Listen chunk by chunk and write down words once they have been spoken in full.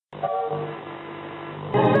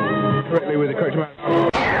correctly with the correct amount.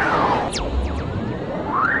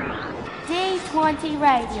 D20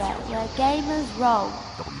 Radio, where gamers roll.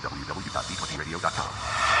 www.d20radio.com.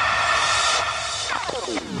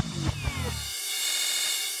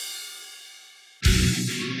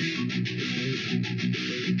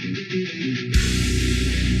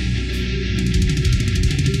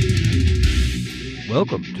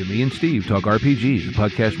 Welcome to Me and Steve Talk RPGs, a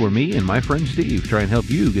podcast where me and my friend Steve try and help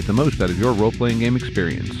you get the most out of your role-playing game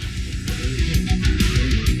experience.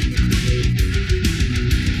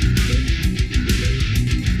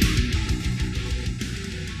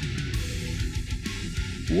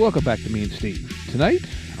 Welcome back to Me and Steve. Tonight,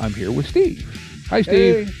 I'm here with Steve. Hi,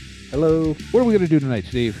 Steve. Hey. Hello. What are we going to do tonight,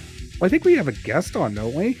 Steve? Well, I think we have a guest on,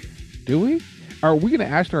 don't we? Do we? Are we going to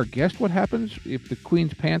ask our guest what happens if the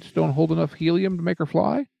Queen's pants don't hold enough helium to make her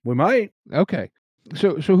fly? We might. Okay.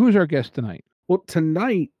 So who's our guest tonight? Well,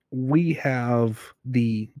 tonight we have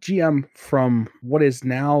the GM from what is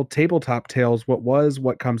now Tabletop Tales,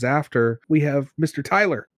 what comes after. We have Mr.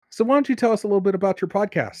 Tyler. So why don't you tell us a little bit about your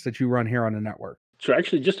podcast that you run here on the network? So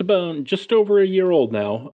actually just over a year old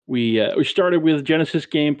now. We started with Genesis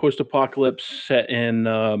game post-apocalypse set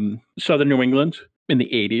in southern New England in the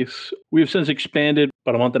 80s. We have since expanded.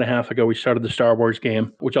 About a month and a half ago, we started the Star Wars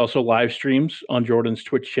game, which also live streams on Jordan's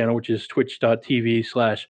Twitch channel, which is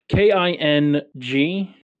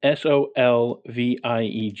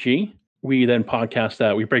twitch.tv/KINGSOLVIEG. We then podcast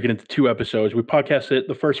that. We break it into 2 episodes. We podcast it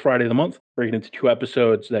the first Friday of the month, break it into 2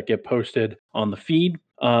 episodes that get posted on the feed.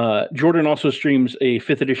 Jordan also streams a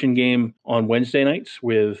 5th edition game on Wednesday nights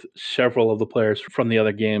with several of the players from the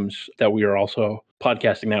other games that we are also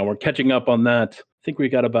podcasting now. We're catching up on that. I think we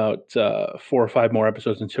got about 4 or 5 more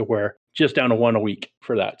episodes until we're just down to 1 a week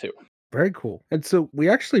for that too. Very cool. And so we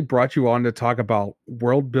actually brought you on to talk about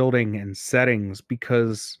world building and settings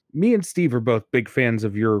because me and Steve are both big fans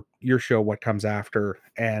of your show, What Comes After,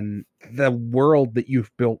 and the world that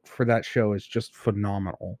you've built for that show is just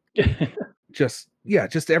phenomenal. just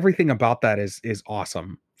everything about that is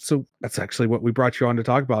awesome. So that's actually what we brought you on to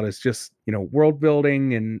talk about is just, world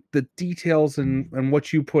building and the details and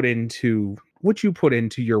what you put into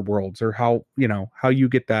your worlds or how you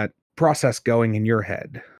get that process going in your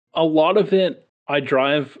head. A lot of it, I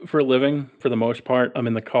drive for a living for the most part. I'm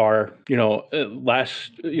in the car, over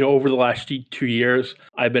the last 2 years,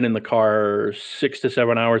 I've been in the car 6 to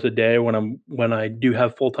 7 hours a day when I do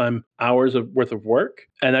have full-time hours worth of work.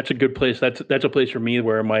 And that's a good place. That's a place for me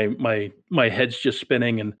where my head's just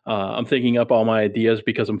spinning and I'm thinking up all my ideas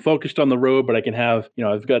because I'm focused on the road, but I can have,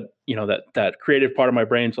 I've got, that creative part of my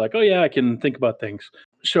brain's like, oh yeah, I can think about things.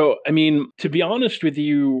 So, I mean, to be honest with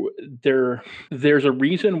you, there's a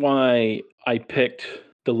reason why I picked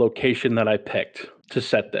the location that I picked to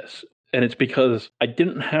set this. And it's because I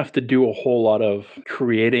didn't have to do a whole lot of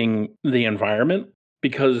creating the environment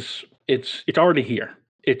because it's already here.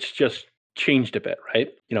 It's just changed a bit, right?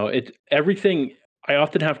 It's everything. I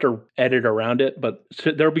often have to edit around it, but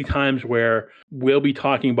there'll be times where we'll be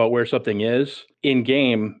talking about where something is in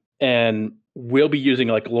game and we'll be using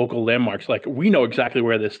like local landmarks. Like we know exactly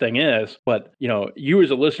where this thing is, but you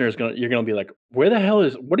as a listener you're going to be like, what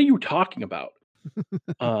are you talking about?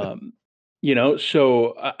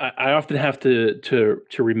 So I often have to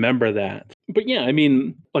remember that. But yeah, I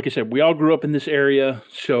mean, like I said, we all grew up in this area.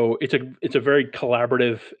 So it's a very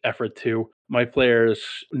collaborative effort too. My players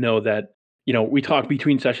know that, we talk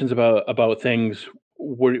between sessions about things.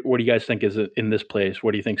 What do you guys think is in this place?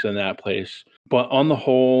 What do you think's in that place? But on the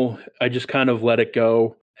whole, I just kind of let it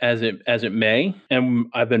go as it may, and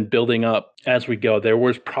I've been building up as we go.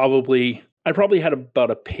 I probably had about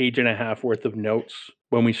a page and a half worth of notes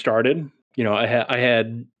when we started. I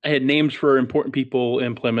had names for important people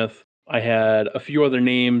in Plymouth. I had a few other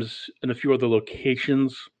names and a few other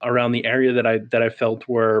locations around the area that I felt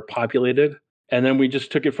were populated, and then we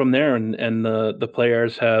just took it from there. And the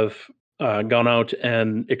players have gone out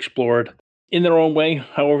and explored in their own way,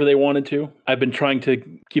 however they wanted to. I've been trying to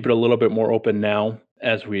keep it a little bit more open now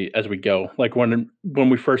as we go. Like when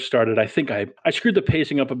we first started, I think I screwed the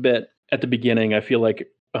pacing up a bit at the beginning. I feel like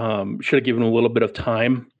should have given a little bit of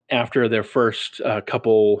time after their first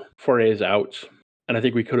couple forays out. And I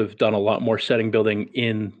think we could have done a lot more setting building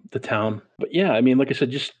in the town. But yeah, I mean, like I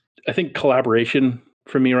said, I think collaboration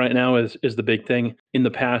for me right now is the big thing. In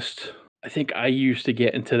the past, I think I used to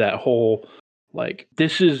get into that whole, like,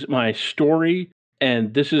 this is my story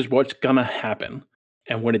and this is what's gonna happen.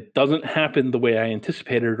 And when it doesn't happen the way I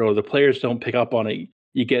anticipated or the players don't pick up on it,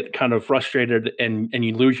 you get kind of frustrated and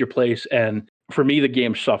you lose your place. And for me, the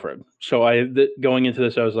game suffered. So going into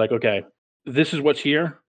this, I was like, okay, this is what's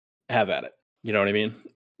here. Have at it. You know what I mean?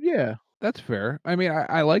 Yeah. That's fair. I mean,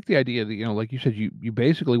 I like the idea that, like you said, you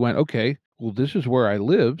basically went, okay, well, this is where I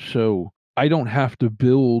live, so I don't have to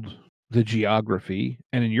build the geography.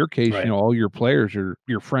 And in your case, Right. all your players are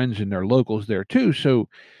your friends and they're locals there too. So,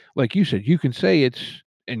 like you said, you can say it's,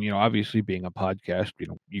 and obviously being a podcast,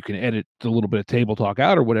 you can edit a little bit of table talk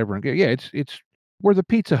out or whatever, and go, yeah, it's where the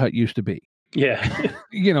Pizza Hut used to be. Yeah.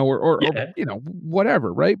 Or Yeah.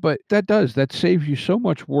 whatever, right? But that saves you so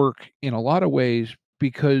much work in a lot of ways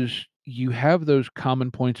because you have those common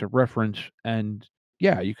points of reference, and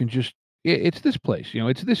yeah, you can just it's this place,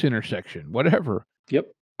 it's this intersection, whatever.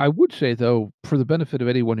 Yep. I would say though, for the benefit of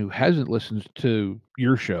anyone who hasn't listened to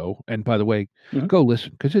your show, and by the way, Mhm. go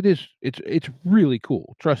listen because it's really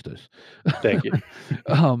cool. Trust us. Thank you.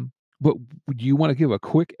 But do you want to give a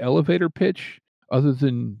quick elevator pitch other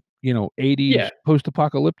than 80s Yeah.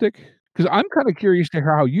 post-apocalyptic? Because I'm kind of curious to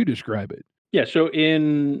hear how you describe it. Yeah, so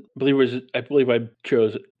I believe I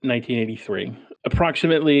chose 1983.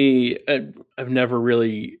 Approximately, I've never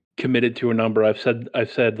really committed to a number. I've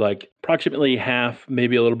said like approximately half,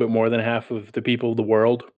 maybe a little bit more than half of the people of the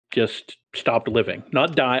world just stopped living.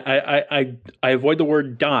 Not die. I avoid the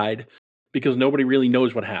word died because nobody really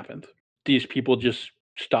knows what happened. These people just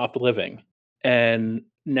stopped living. And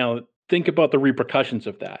now think about the repercussions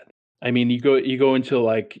of that. I mean, you go into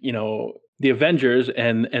like, the Avengers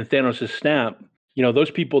and Thanos' snap,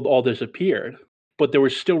 those people all disappeared, but there were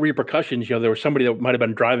still repercussions. There was somebody that might have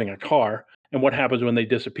been driving a car, and what happens when they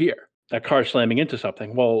disappear? That car slamming into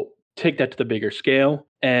something. Well, take that to the bigger scale,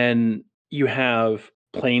 and you have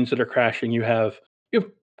planes that are crashing. You have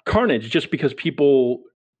carnage just because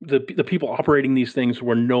the people operating these things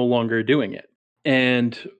were no longer doing it.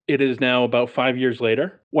 And it is now about 5 years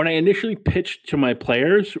later. When I initially pitched to my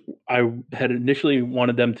players, I had initially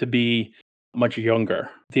wanted them to be much younger.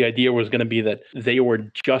 The idea was going to be that they were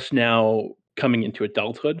just now coming into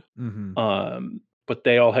adulthood, Mm-hmm. but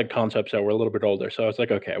they all had concepts that were a little bit older. So I was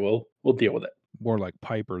like, okay, we'll deal with it. More like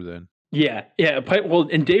Piper then. Yeah. Well,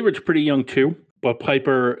 and David's pretty young too. But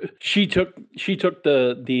Piper, she took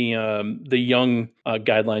the young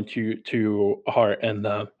guideline to heart, and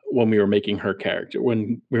when we were making her character,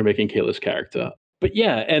 when we were making Kayla's character. But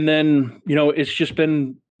yeah, and then it's just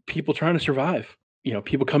been people trying to survive.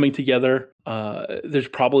 People coming together. There's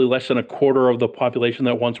probably less than a quarter of the population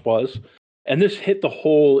that once was, and this hit the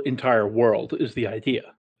whole entire world. Is the idea,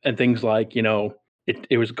 and things like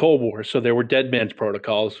it was a Cold War, so there were dead man's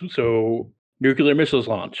protocols. So nuclear missiles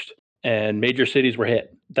launched and major cities were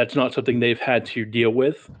hit. That's not something they've had to deal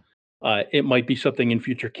with. It might be something in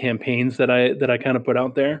future campaigns that I kind of put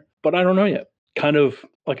out there, but I don't know yet. Kind of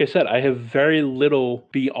like I said, I have very little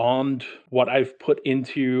beyond what I've put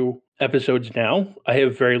into episodes now. I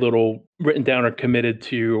have very little written down or committed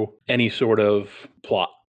to any sort of plot.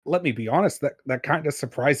 Let me be honest, that kind of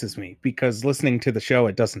surprises me because listening to the show,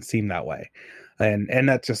 it doesn't seem that way. And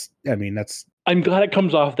that's just, I mean, that's I'm glad it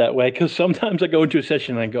comes off that way because sometimes I go into a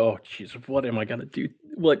session and I go, "Oh, jeez, what am I gonna do?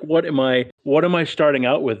 Like, what am I starting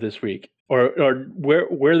out with this week, or where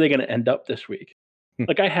are they gonna end up this week?"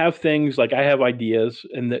 Like, I have things, like I have ideas,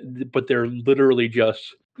 but they're literally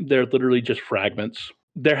just fragments.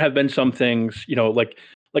 There have been some things, like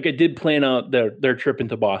I did plan out their trip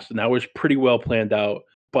into Boston. That was pretty well planned out,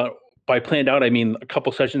 but by planned out, I mean a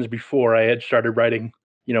couple sessions before I had started writing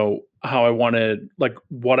how I wanted, like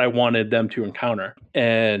what I wanted them to encounter.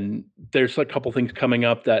 And there's a couple things coming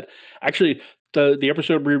up that actually the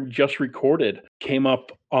episode we just recorded came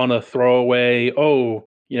up on a throwaway. Oh,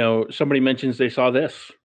 somebody mentions they saw this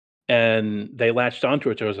and they latched onto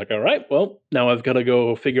it. So I was like, all right, well, now I've got to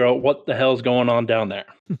go figure out what the hell's going on down there.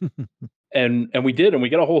 And we did, and we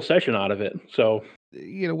got a whole session out of it. So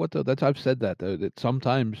You know what though? I've said that though, that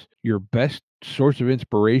sometimes your best source of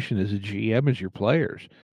inspiration as a GM is your players.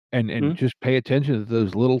 And Mhm. just pay attention to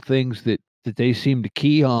those little things that they seem to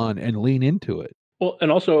key on and lean into it. Well,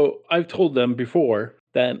 and also I've told them before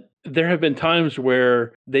that there have been times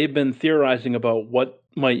where they've been theorizing about what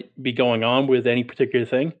might be going on with any particular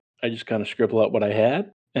thing. I just kind of scribble out what I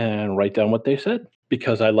had and write down what they said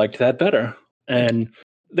because I liked that better. And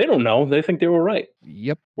they don't know. They think they were right.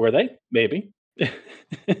 Yep. Were they? Maybe.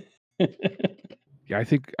 Yeah,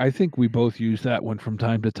 I think we both use that one from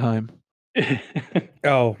time to time.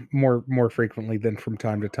 Oh, more frequently than from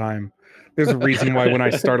time to time. There's a reason why when I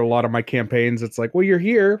start a lot of my campaigns, it's like, well, you're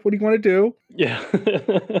here. What do you want to do? Yeah.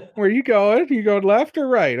 Where are you going? You going left or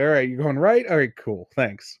right? All right, you going right? All right, cool.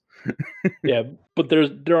 Thanks. Yeah, but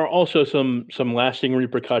there are also some lasting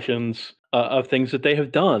repercussions of things that they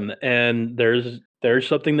have done, and there's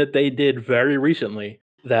something that they did very recently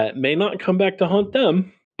that may not come back to haunt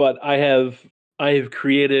them, but I have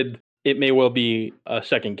created it may well be a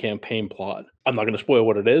second campaign plot. I'm not going to spoil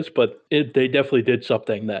what it is, but they definitely did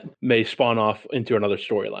something that may spawn off into another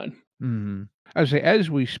storyline. Mhm. I would say, as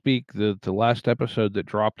we speak, the last episode that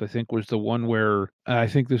dropped, I think, was the one where I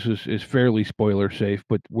think this is fairly spoiler safe,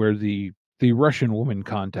 but where the Russian woman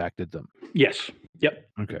contacted them. Yes. Yep.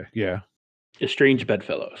 Okay. Yeah. Estranged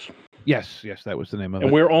Bedfellows. Yes. Yes, that was the name of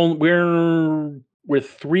And it. we're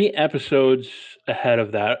 3 episodes ahead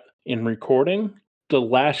of that in recording. The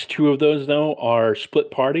last 2 of those, though, are split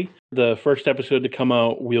party. The first episode to come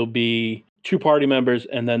out will be 2 party members,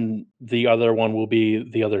 and then the other one will be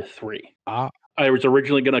the other 3. I was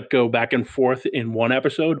originally going to go back and forth in one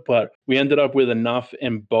episode, but we ended up with enough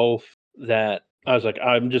in both that I was like,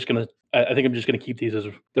 I think I'm just going to keep these as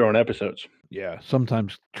their own episodes. Yeah.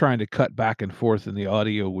 Sometimes trying to cut back and forth in the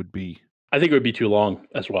audio would be. I think it would be too long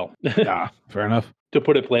as well. Fair enough. To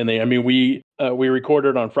put it plainly, I mean, we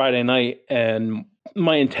recorded on Friday night, and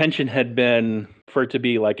my intention had been for it to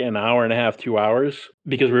be like an hour and a half, 2 hours,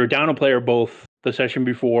 because we were down a player both the session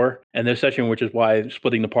before and this session, which is why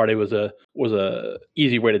splitting the party was a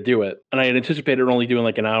easy way to do it. And I had anticipated only doing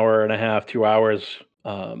like an hour and a half, 2 hours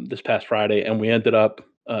this past Friday, and we ended up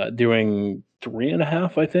doing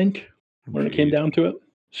 3.5, I think, when it came down to it.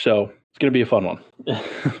 So it's going to be a fun one.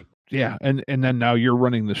 Yeah, and then now you're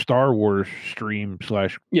running the Star Wars stream /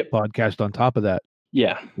 podcast on top of that.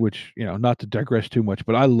 Yeah. Which, not to digress too much,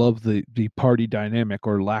 but I love the party dynamic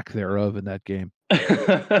or lack thereof in that game.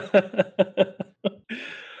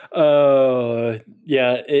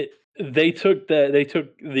 Yeah, they took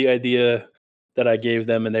the idea that I gave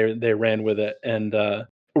them and they ran with it, and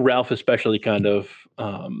Ralph especially kind of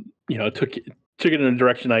took it in a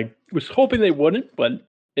direction I was hoping they wouldn't, but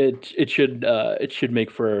it should make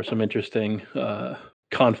for some interesting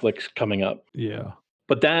conflicts coming up. Yeah.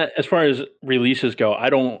 But that, as far as releases go,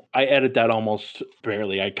 I edit that almost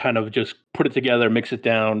barely. I kind of just put it together, mix it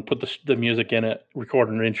down, put the music in it, record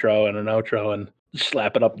an intro and an outro, and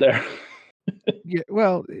slap it up there. Yeah,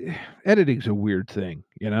 well, editing's a weird thing,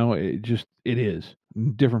 it is.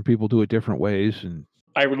 Different people do it different ways, and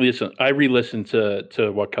I re-listen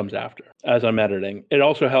to what comes after as I'm editing. It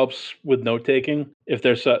also helps with note taking. If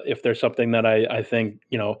there's something that I think,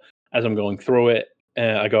 as I'm going through it,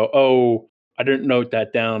 and I go, oh, I didn't note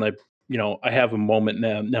that down. I have a moment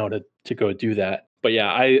now to go do that. But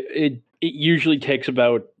yeah, it usually takes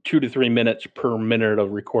about 2 to 3 minutes per minute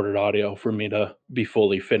of recorded audio for me to be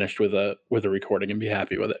fully finished with a recording and be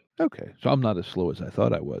happy with it. Okay, so I'm not as slow as I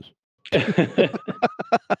thought I was.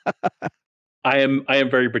 I am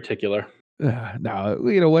very particular. Now,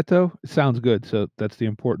 you know what though? It sounds good, so that's the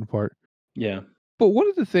important part. Yeah. But one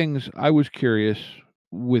of the things I was curious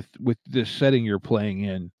with this setting you're playing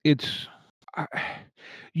in,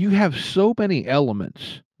 you have so many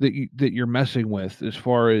elements that you're messing with, as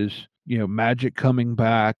far as magic coming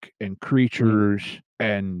back and creatures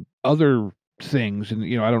and other things, and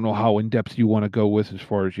I don't know how in depth you want to go with as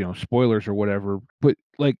far as spoilers or whatever, but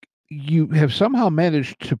like you have somehow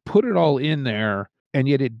managed to put it all in there, and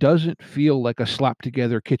yet it doesn't feel like a slap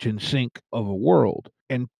together kitchen sink of a world.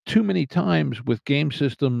 And too many times with game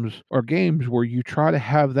systems or games where you try to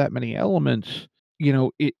have that many elements,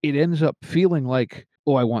 it ends up feeling like,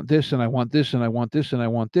 oh, I want this and I want this and I want this and I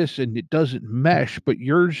want this, and it doesn't mesh, but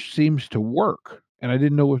yours seems to work. And I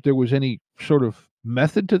didn't know if there was any sort of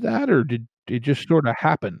method to that, or did it just sort of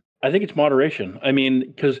happen? I think it's moderation. I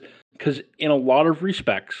mean, because in a lot of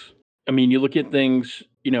respects, I mean, you look at things,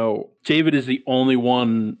 David is the only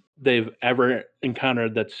one they've ever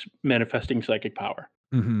encountered that's manifesting psychic power.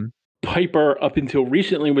 Mm-hmm. Piper, up until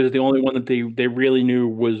recently, was the only one that they really knew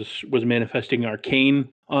was manifesting arcane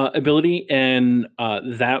ability, and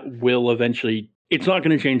that will eventually. It's not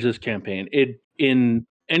going to change this campaign. In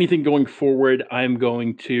anything going forward, I'm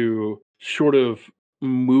going to sort of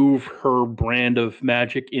move her brand of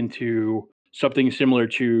magic into something similar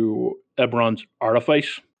to Eberron's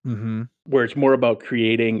Artifice, where it's more about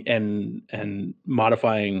creating and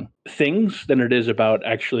modifying things than it is about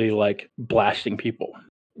actually like blasting people.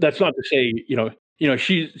 That's not to say,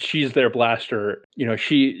 she's their blaster.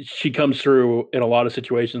 She comes through in a lot of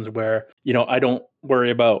situations where, I don't worry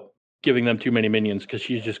about giving them too many minions because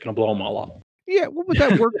she's just going to blow them all up. Yeah, well, but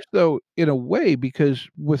that works though in a way, because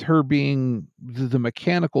with her being the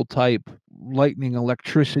mechanical type, lightning,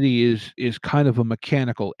 electricity is kind of a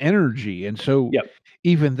mechanical energy, and so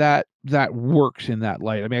even that works in that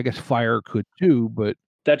light. I mean, I guess fire could too, but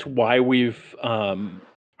that's why we've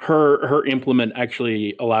her implement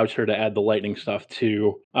actually allows her to add the lightning stuff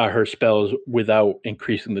to her spells without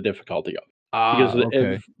increasing the difficulty of it. Because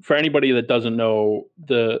Okay. for anybody that doesn't know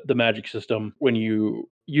the magic system, when you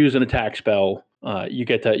use an attack spell, you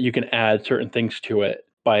can add certain things to it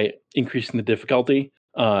by increasing the difficulty.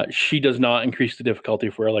 She does not increase the difficulty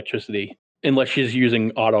for electricity unless she's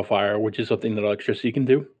using auto fire, which is something that electricity can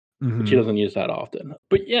do. But she Mhm. doesn't use that often.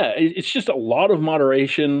 But yeah, it's just a lot of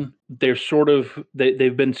moderation. They're sort of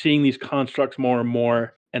they've been seeing these constructs more and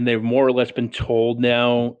more, and they've more or less been told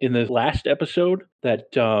now in the last episode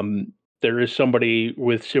that there is somebody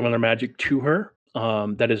with similar magic to her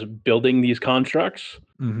that is building these constructs.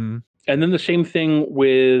 Mhm. And then the same thing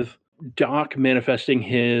with Doc manifesting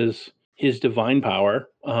his divine power.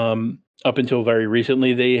 Up until very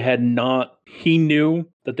recently, they had not. He knew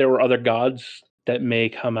that there were other gods that may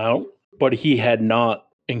come out, but he had not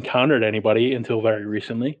encountered anybody until very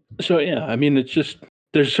recently. So yeah, I mean, it's just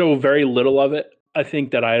there's so very little of it. I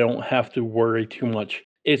think that I don't have to worry too much.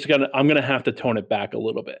 I'm gonna have to tone it back a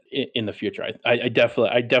little bit in the future. I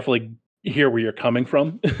definitely hear where you're coming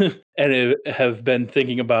from, and have been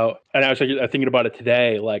thinking about. And I was thinking about it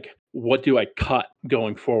today. Like, what do I cut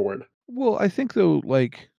going forward? Well, I think though,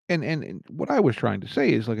 like, and what I was trying to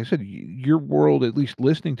say is, like I said, your world, at least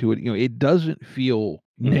listening to it, it doesn't feel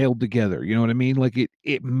Mhm. nailed together. You know what I mean? Like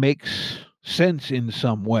it makes sense in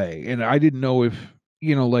some way, and I didn't know if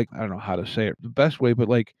like I don't know how to say it the best way, but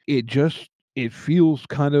like it feels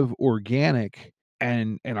kind of organic.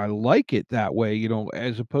 And I like it that way,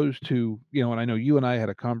 as opposed to, and I know you and I had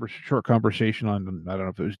a short conversation on, I don't know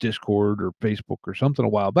if it was Discord or Facebook or something a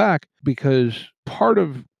while back, because part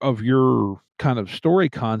of your kind of story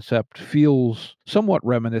concept feels somewhat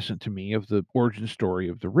reminiscent to me of the origin story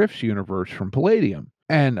of the Rifts universe from Palladium.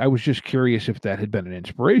 And I was just curious if that had been an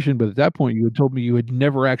inspiration, but at that point you had told me you had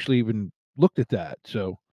never actually even looked at that.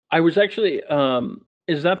 So, I was actually,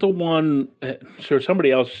 is that the one? So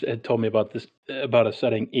somebody else had told me about this about a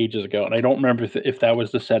setting ages ago, and I don't remember if that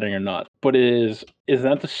was the setting or not. But is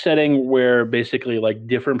that the setting where basically like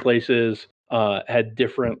different places had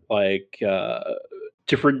different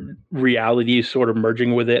different realities sort of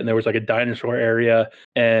merging with it, and there was like a dinosaur area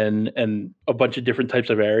and a bunch of different types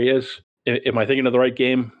of areas. Am I thinking of the right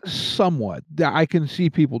game? somewhat. I can see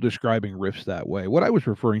people describing Rifts that way. What I was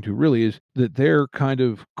referring to really is that their kind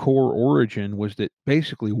of core origin was that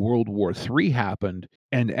basically World War III happened,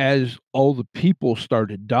 and as all the people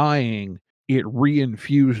started dying, it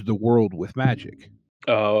reinfused the world with magic.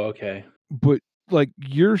 Oh, okay. But like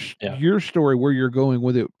Yeah. your story, where you're going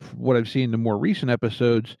with it, what I've seen in the more recent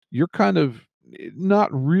episodes, you're kind of not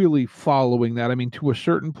really following that. I mean, to a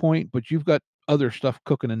certain point, but you've got other stuff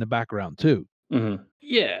cooking in the background too.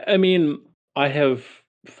 Yeah, I mean, I have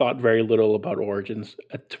thought very little about Origins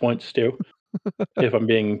at points too, if I'm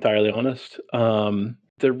being entirely honest.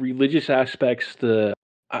 The religious aspects,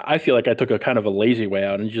 I feel like I took a kind of a lazy way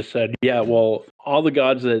out and just said, yeah, well, all the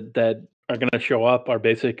gods that are going to show up are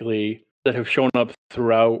basically that have shown up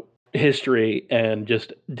throughout history, and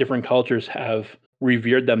just different cultures have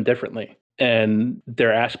revered them differently, and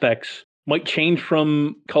their aspects might change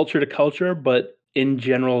from culture to culture, but in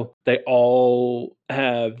general, they all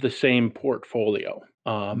have the same portfolio.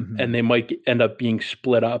 And Mhm. they might end up being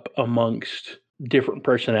split up amongst different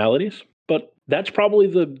personalities. But that's probably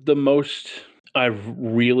the most I've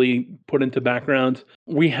really put into background.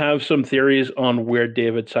 We have some theories on where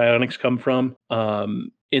David psionics come from,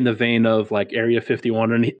 in the vein of like Area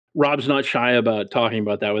 51. And Rob's not shy about talking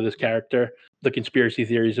about that with his character. The conspiracy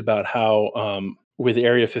theories about how with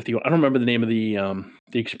Area 51, I don't remember the name of the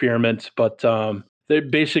experiment, but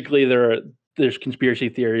there's conspiracy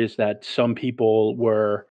theories that some people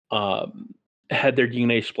were had their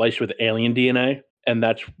DNA spliced with alien DNA, and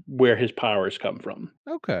that's where his powers come from.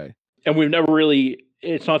 Okay. And we've never really,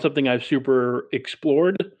 it's not something I've super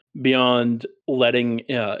explored beyond letting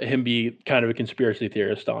him be kind of a conspiracy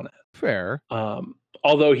theorist on it. Fair.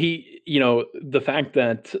 Although the fact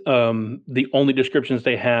that the only descriptions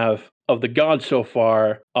they have of the gods so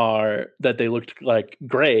far are that they looked like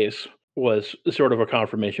grays was sort of a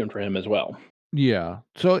confirmation for him as well. Yeah.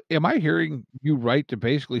 So am I hearing you right to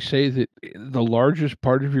basically say that the largest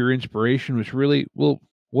part of your inspiration was really, well,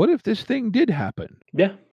 what if this thing did happen?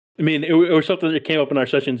 Yeah. I mean, it was something that came up in our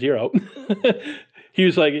session 0. He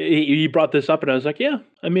was like he brought this up, and I was like, "Yeah,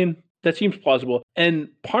 I mean, that seems plausible." And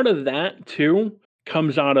part of that too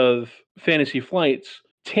comes out of Fantasy Flight's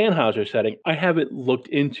Tannhauser setting. I haven't looked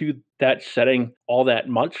into that setting all that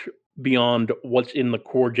much beyond what's in the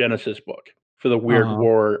core Genesis book for the Weird Uh-huh.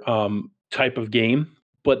 War type of game.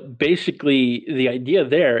 But basically, the idea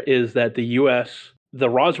there is that the U.S. the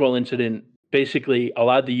Roswell incident basically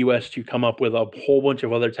allowed the US to come up with a whole bunch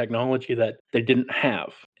of other technology that they didn't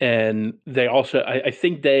have. And they also, I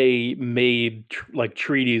think they made like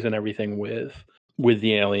treaties and everything with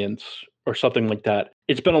the aliens or something like that.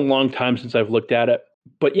 It's been a long time since I've looked at it,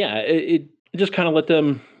 but yeah, it just kind of let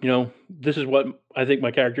them, this is what I think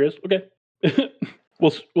my character is. Okay,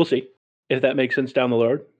 we'll see if that makes sense down the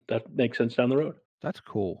road. That makes sense down the road. That's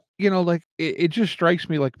cool. Like it just strikes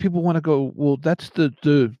me like people want to go, well, that's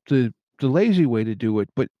the lazy way to do it,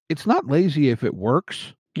 but it's not lazy if it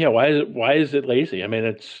works. Yeah, why is it lazy? I mean,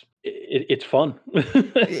 it's fun.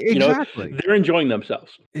 Exactly. They're enjoying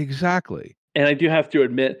themselves. Exactly. And I do have to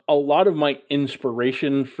admit, a lot of my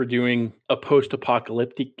inspiration for doing a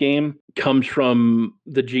post-apocalyptic game comes from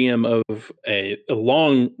the GM of a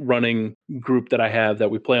long-running group that I have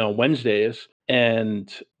that we play on Wednesdays.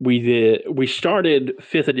 And we started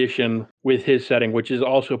 5th edition with his setting, which is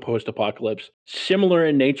also post-apocalypse, similar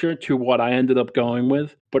in nature to what I ended up going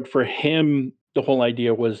with. But for him, the whole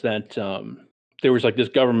idea was that there was like this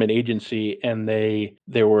government agency, and they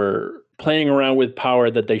were playing around with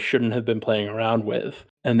power that they shouldn't have been playing around with.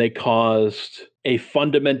 And they caused a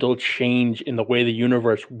fundamental change in the way the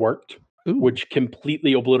universe worked, Ooh. which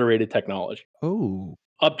completely obliterated technology. Oh.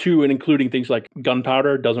 Up to and including things like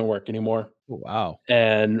gunpowder doesn't work anymore. Oh, wow.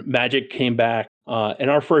 And magic came back.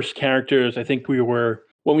 And our first characters, I think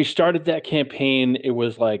when we started that campaign, it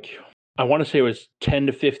was like, I want to say it was 10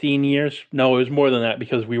 to 15 years. No, it was more than that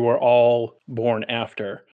because we were all born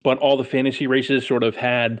after. But all the fantasy races sort of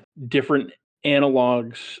had different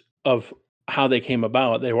analogs of how they came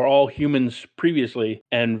about. They were all humans previously,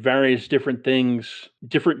 and various different things,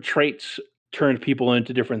 different traits turned people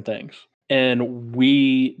into different things. And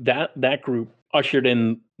that group ushered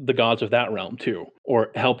in the gods of that realm too, or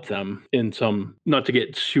helped them in some, not to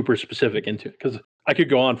get super specific into it, because I could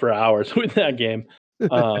go on for hours with that game.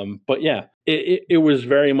 But yeah, it was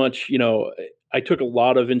very much, I took a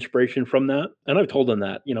lot of inspiration from that, and I've told them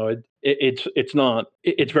that,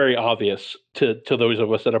 it's very obvious to those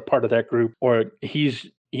of us that are part of that group, or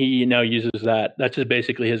he now uses that. That's just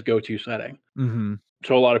basically his go-to setting. Mm-hmm.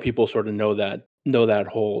 So a lot of people sort of know that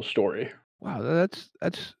whole story. Wow,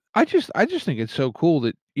 that's I just think it's so cool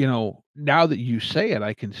that, now that you say it,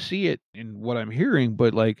 I can see it in what I'm hearing,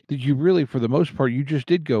 but like, did you really, for the most part, you just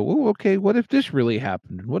did go, oh, okay, what if this really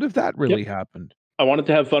happened? And what if that really happened? I wanted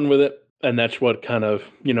to have fun with it, and that's what kind of,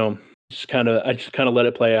 I just kind of let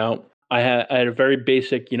it play out. I had a very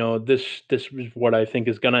basic, this is what I think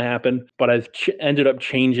is going to happen, but I've ended up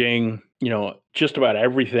changing, just about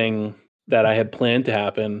everything that I had planned to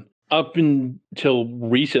happen up until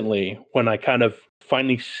recently, when I kind of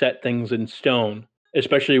finally set things in stone,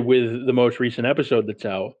 especially with the most recent episode that's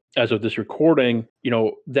out as of this recording.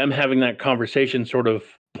 Them having that conversation sort of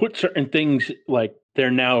put certain things, like they're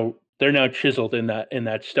now chiseled in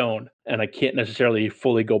that stone, and I can't necessarily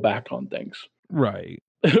fully go back on things. Right.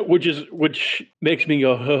 which makes me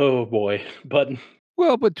go, oh boy. But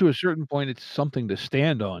Well, but to a certain point, it's something to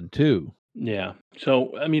stand on too. yeah.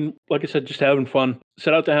 So, I mean, like I said, just having fun.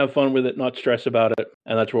 Set out to have fun with it, not stress about it,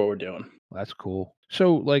 and that's what we're doing. That's cool.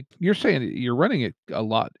 So, like, you're saying you're running it a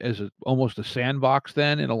lot as almost a sandbox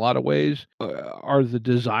then in a lot of ways. Are the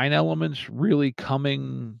design elements really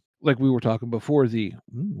coming, like we were talking before,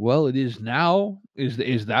 well, it is now?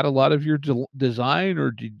 Is that a lot of your design,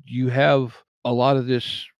 or did you have a lot of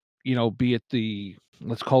this, be it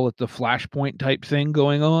let's call it the Flashpoint type thing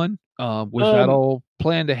going on? Was that all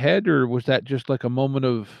planned ahead, or was that just like a moment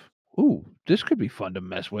of, ooh, this could be fun to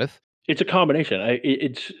mess with? It's a combination.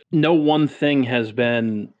 It's no one thing has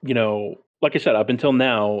been, like I said, up until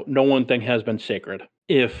now, no one thing has been sacred.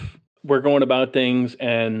 If we're going about things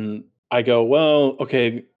and I go, well,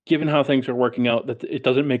 okay, given how things are working out, that it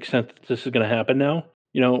doesn't make sense that this is going to happen now,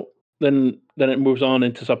 then it moves on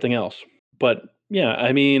into something else. But yeah,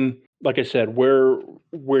 I mean, like I said,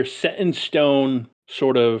 we're set in stone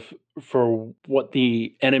sort of for what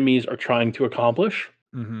the enemies are trying to accomplish.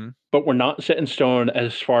 Mm-hmm. But we're not set in stone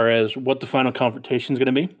as far as what the final confrontation is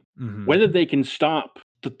going to be. Mm-hmm. Whether they can stop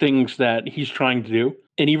the things that he's trying to do,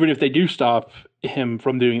 and even if they do stop him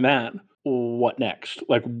from doing that, what next?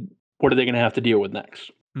 Like, what are they going to have to deal with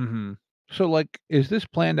next? Mm-hmm. So, like, is this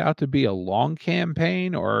planned out to be a long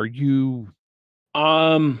campaign, or are you?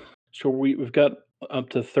 So we've got up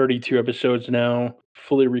to 32 episodes now,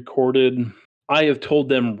 fully recorded. I have told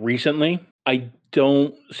them recently, I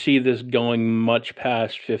don't see this going much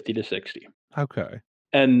past 50 to 60. Okay.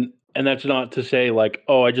 And that's not to say like,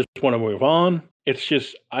 oh, I just want to move on. It's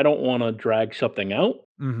just I don't want to drag something out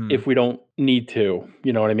if we don't need to.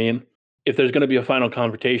 You know what I mean? If there's going to be a final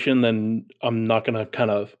confrontation, then I'm not going to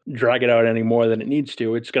kind of drag it out any more than it needs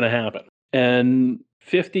to. It's going to happen. and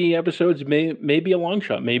 50 episodes may be a long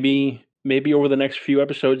shot. Maybe over the next few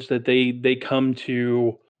episodes that they come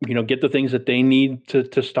to, get the things that they need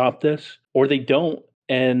to stop this, or they don't,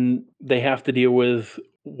 and they have to deal with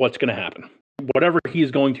what's going to happen, whatever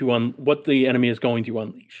what the enemy is going to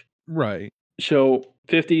unleash. Right. So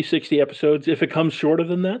 50, 60 episodes. If it comes shorter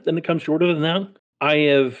than that, then it comes shorter than that. I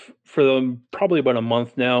have, for probably about a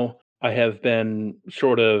month now, I have been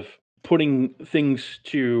sort of putting things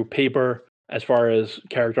to paper as far as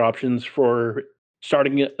character options for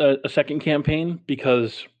starting a second campaign,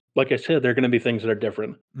 because, like I said, there are going to be things that are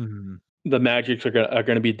different. Mhm. The magics are going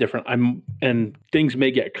to be different. And things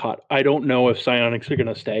may get cut. I don't know if psionics are going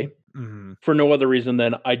to stay, Mhm. for no other reason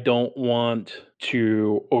than I don't want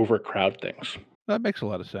to overcrowd things. That makes a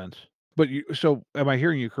lot of sense. But so am I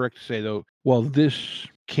hearing you correct to say, though, while this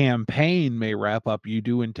campaign may wrap up, you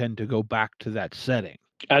do intend to go back to that setting?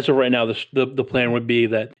 As of right now, the plan would be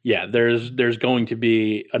that, yeah, there's going to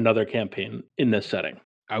be another campaign in this setting.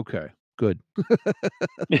 Okay, good.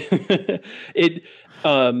 It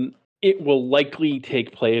it will likely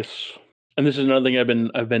take place, and this is another thing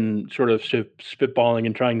I've been sort of spitballing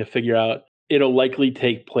and trying to figure out. It'll likely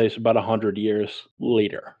take place about 100 years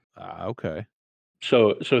later. Okay.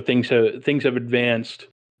 So things have advanced,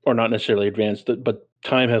 or not necessarily advanced, but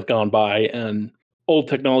time has gone by, and old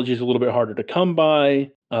technology is a little bit harder to come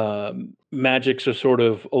by. Magics are sort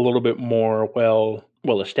of a little bit more well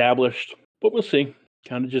established, but we'll see.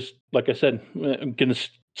 Kind of just like I said, I'm gonna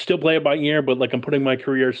still play it by ear, but like I'm putting my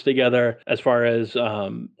careers together as far as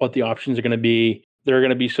what the options are going to be. There are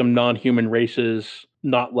going to be some non-human races,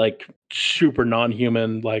 not like super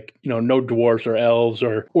non-human, like, no dwarves or elves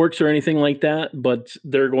or orcs or anything like that, but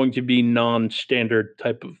they're going to be non-standard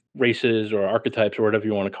type of races or archetypes or whatever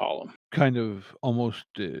you want to call them. Kind of almost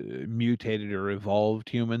mutated or evolved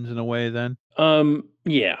humans in a way, then?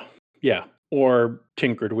 Yeah, yeah, or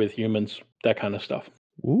tinkered with humans, that kind of stuff.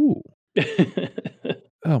 Ooh.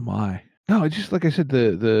 Oh my. No, it's just like I said,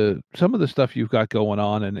 the some of the stuff you've got going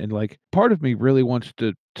on, and like part of me really wants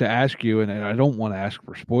to ask you, and I don't want to ask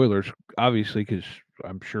for spoilers, obviously, because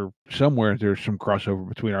I'm sure somewhere there's some crossover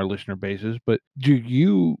between our listener bases. But do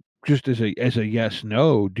you, just as a yes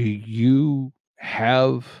no, do you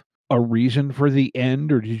have a reason for the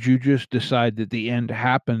end, or did you just decide that the end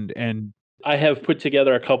happened and I have put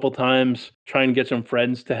together a couple times, try and get some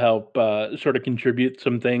friends to help sort of contribute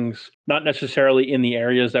some things, not necessarily in the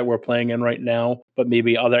areas that we're playing in right now, but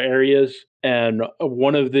maybe other areas. And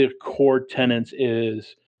one of the core tenets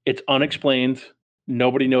is it's unexplained.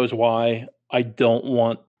 Nobody knows why. I don't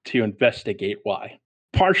want to investigate why.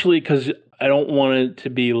 Partially because I don't want it to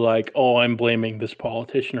be like, oh, I'm blaming this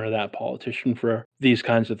politician or that politician for these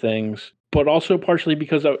kinds of things. But also partially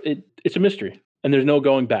because it's a mystery and there's no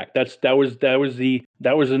going back. That was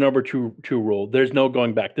the number two rule. There's no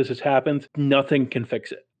going back. This has happened. Nothing can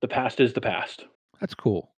fix it. The past is the past. That's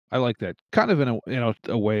cool. I like that. Kind of in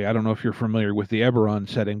a way, I don't know if you're familiar with the Eberron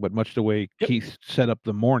setting, but much the way Yep. Keith set up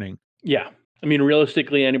the morning. Yeah. I mean,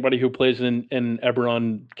 realistically, anybody who plays in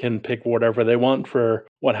Eberron can pick whatever they want for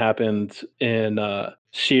what happened in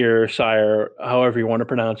Seer, Sire, however you want to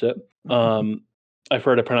pronounce it. I've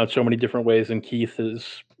heard it pronounced so many different ways, and Keith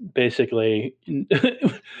is basically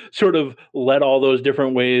sort of let all those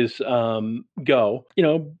different ways go.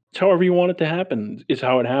 It's however you want it to happen is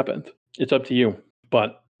how it happened. It's up to you.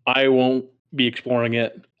 But I won't be exploring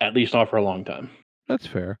it, at least not for a long time. That's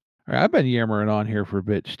fair. All right, I've been yammering on here for a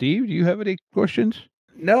bit. Steve, do you have any questions?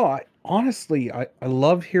 No, I honestly, I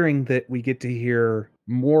love hearing that we get to hear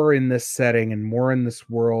more in this setting and more in this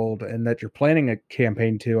world, and that you're planning a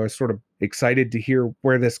campaign too. I was sort of excited to hear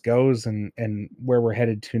where this goes and where we're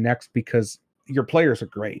headed to next, because your players are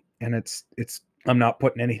great, and it's I'm not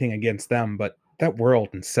putting anything against them, but that world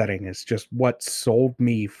and setting is just what sold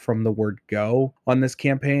me from the word go on this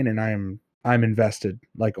campaign, and I'm invested,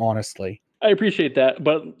 like, honestly. I appreciate that,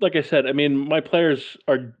 but like I said, I mean, my players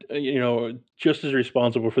are, just as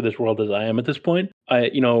responsible for this world as I am at this point.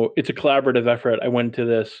 It's a collaborative effort. I went to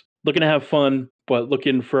this looking to have fun, but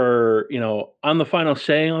looking for, I'm the final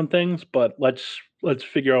say on things. But let's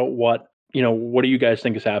figure out what do you guys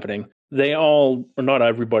think is happening? They all, or not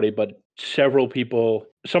everybody, but several people,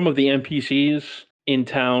 some of the NPCs in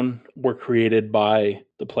town were created by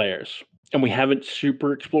the players, and we haven't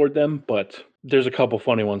super explored them, but there's a couple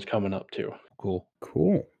funny ones coming up too. Cool.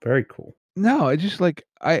 Cool. Very cool. No, I just like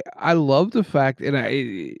I love the fact, and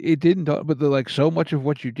it didn't, but like so much of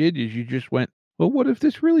what you did is you just went, well, what if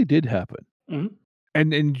this really did happen, Mhm.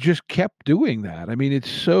 and just kept doing that. I mean,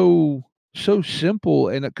 it's so simple,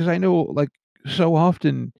 and because I know like so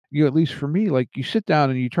often, at least for me, like you sit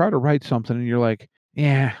down and you try to write something, and you're like,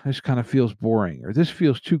 yeah, this kind of feels boring, or this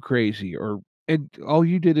feels too crazy, and all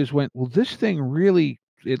you did is went, well, this thing really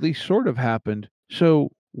at least sort of happened.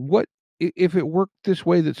 So what if it worked this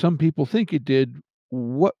way that some people think it did?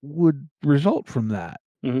 What would result from that?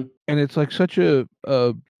 Mhm. And it's like such a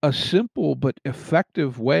simple but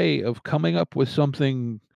effective way of coming up with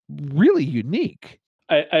something really unique.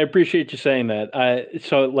 I appreciate you saying that.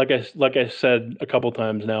 So like I said a couple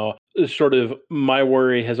times now, sort of my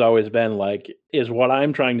worry has always been like, is what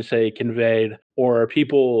I'm trying to say conveyed, or are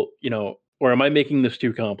people, or am I making this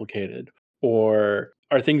too complicated, or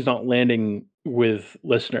are things not landing with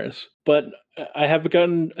listeners? But I have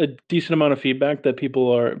gotten a decent amount of feedback that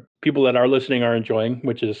people that are listening are enjoying,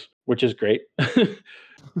 which is great.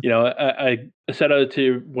 I set out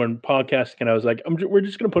to when podcasting, and I was like, we're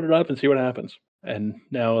just going to put it up and see what happens. And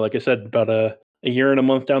now, like I said, about a year and a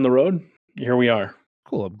month down the road, here we are.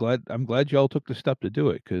 Cool. I'm glad y'all took the step to do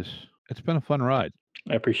it because it's been a fun ride.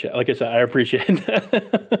 Like I said, I appreciate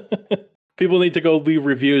that. People need to go leave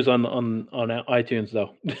reviews on iTunes,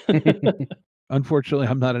 though. Unfortunately,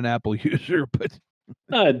 I'm not an Apple user, but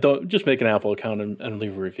Don't just make an Apple account and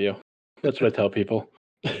leave a review. That's what I tell people.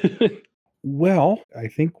 Well, I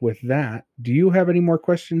think with that, do you have any more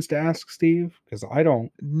questions to ask, Steve? Because I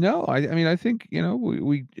don't. no, I mean, I think,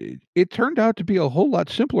 it turned out to be a whole lot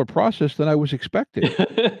simpler process than I was expecting.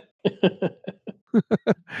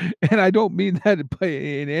 And I don't mean that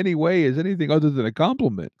in any way as anything other than a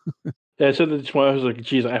compliment. Yeah, so that's why I was like,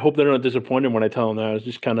 geez, I hope they're not disappointed when I tell them that. I was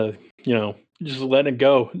just kind of, just letting it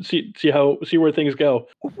go, see where things go.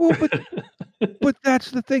 Well, but that's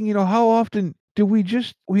the thing, how often do we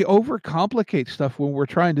overcomplicate stuff when we're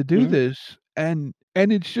trying to do Mhm. this? And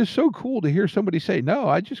it's just so cool to hear somebody say, "No,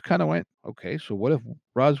 I just kinda went, okay, so what if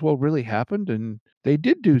Roswell really happened and they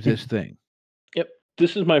did do this thing?" Yep,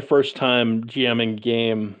 this is my first time GMing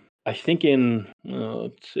game. I think in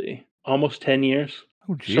let's see, almost 10 years.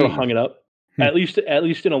 Oh, Sort of geez. hung it up, Hmm. at least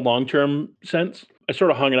in a long term sense. I sort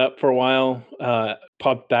of hung it up for a while,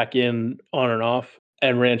 popped back in on and off,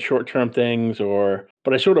 and ran short term things,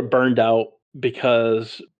 but I sort of burned out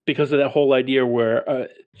because of that whole idea where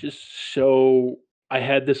just so I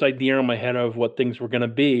had this idea in my head of what things were going to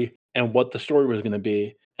be and what the story was going to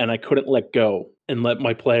be, and I couldn't let go and let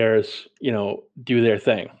my players, do their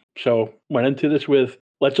thing. So went into this with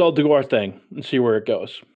let's all do our thing and see where it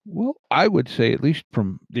goes. Well, I would say, at least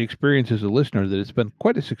from the experience as a listener, that it's been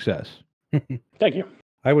quite a success. Thank you.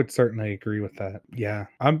 I would certainly agree with that. Yeah,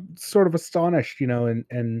 I'm sort of astonished,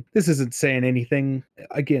 and this isn't saying anything.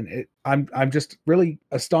 Again, I'm just really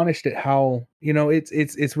astonished at how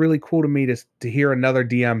it's really cool to me to hear another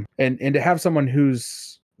DM and to have someone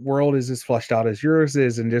whose world is as fleshed out as yours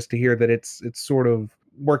is, and just to hear that it's sort of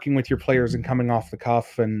working with your players and coming off the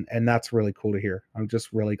cuff, and that's really cool to hear. I'm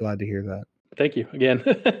just really glad to hear that. Thank you again.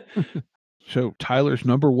 So Tyler's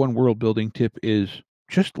number one world building tip is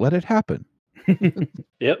just let it happen.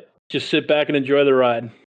 Yep. Just sit back and enjoy the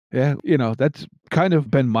ride. Yeah, that's kind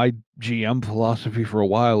of been my GM philosophy for a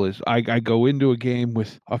while is I go into a game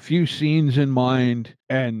with a few scenes in mind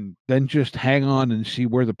and then just hang on and see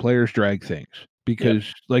where the players drag things.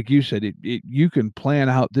 Because like you said, you can plan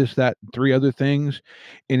out this, that, and three other things.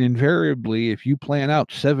 And invariably, if you plan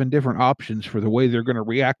out 7 different options for the way they're going to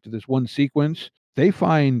react to this one sequence, they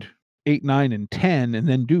find 8, 9, and 10 and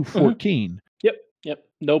then do 14. Yep.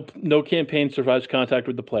 No campaign survives contact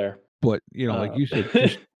with the player. But, like Uh, you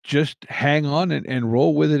said, just hang on and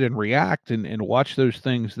roll with it and react and watch those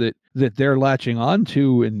things that they're latching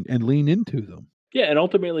onto and lean into them. yeah, and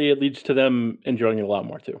ultimately it leads to them enjoying it a lot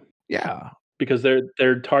more too. Yeah, Because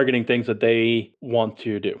they're targeting things that they want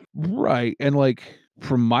to do. right. And like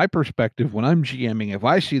from my perspective, when I'm GMing, if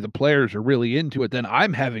I see the players are really into it, then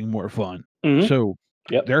I'm having more fun. Mhm. So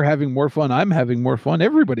Yep. they're having more fun. I'm having more fun.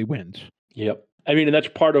 Everybody wins. Yep. I mean, and that's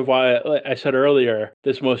part of why like I said earlier,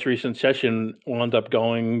 this most recent session wound up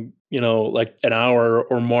going, like an hour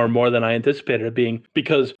or more than I anticipated it being.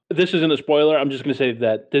 Because this isn't a spoiler. I'm just going to say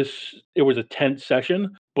that it was a tense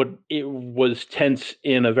session, but it was tense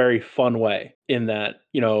in a very fun way. In that,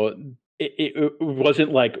 it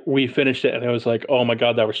wasn't like we finished it and it was like, oh my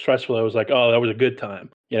god, that was stressful. It was like, oh, that was a good time.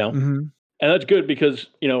 Hmm. And that's good because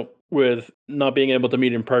with not being able to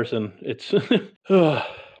meet in person, it's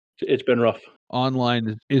been rough.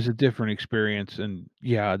 Online is a different experience. And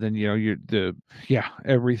yeah, then,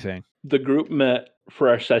 everything. The group met for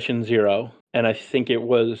our session 0, and I think it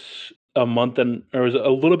was a month or it was a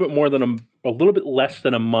little bit more than a little bit less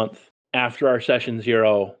than a month after our session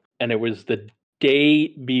 0, and it was the day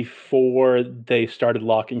before they started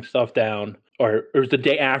locking stuff down, or it was the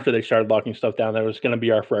day after they started locking stuff down that was going to be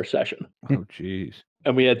our first session. Oh, geez.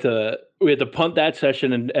 and we had to punt that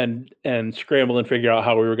session and scramble and figure out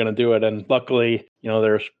how we were going to do it. And luckily,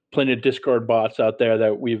 there's plenty of Discord bots out there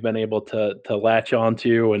that we've been able to latch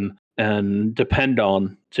onto and depend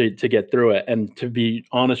on to get through it. And to be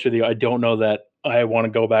honest with you, I don't know that I want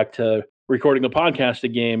to go back to recording a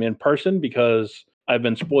podcast game in person, because I've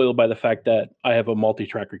been spoiled by the fact that I have a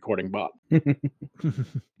multi-track recording bot.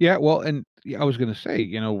 Yeah, well, and I was going to say,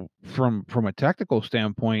 from a technical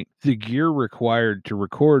standpoint, the gear required to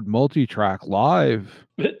record multi-track live.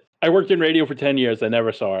 I worked in radio for 10 years. I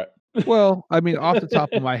never saw it. Well, I mean, off the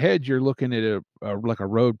top of my head, you're looking at like a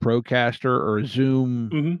Rode Procaster or a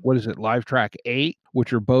Zoom. What is it, Live Track 8,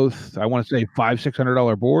 which are both, I want to say,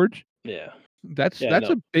 $500-$600 boards. Yeah. That's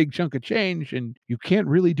a big chunk of change, and you can't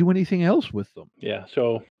really do anything else with them. Yeah.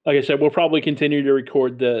 So, like I said, we'll probably continue to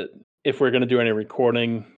record if we're going to do any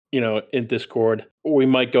recording, in Discord. We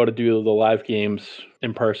might go to do the live games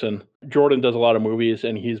in person. Jordan does a lot of movies,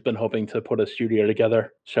 and he's been hoping to put a studio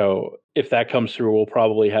together. So if that comes through, we'll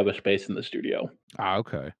probably have a space in the studio. Ah,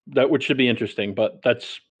 okay. Which should be interesting, but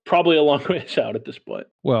that's probably a long ways out at this point.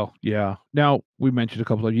 Well, yeah. Now, we mentioned a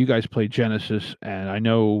couple of you guys play Genesis, and I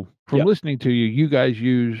know from listening to you, you guys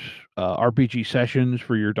use RPG Sessions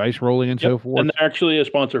for your dice rolling and so forth. And they're actually a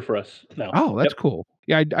sponsor for us now. Oh, that's cool.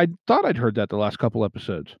 Yeah, I thought I'd heard that the last couple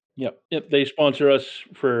episodes. Yep. They sponsor us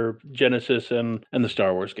for Genesis and the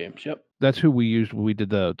Star Wars games. Yep. That's who we used when we did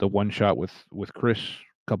the one shot with Chris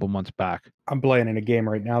a couple months back. I'm playing in a game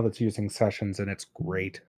right now that's using Sessions, and it's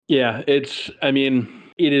great. Yeah, it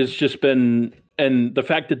has just been, and the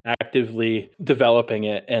fact that they're actively developing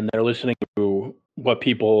it and they're listening to what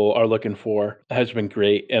people are looking for has been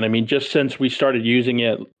great. And I mean, just since we started using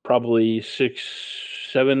it probably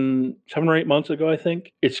 7 or 8 months ago, I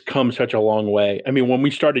think, it's come such a long way. I mean, when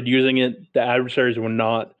we started using it, the adversaries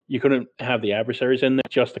you couldn't have the adversaries in there,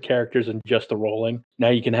 just the characters and just the rolling. Now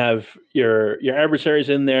you can have your adversaries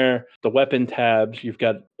in there, the weapon tabs.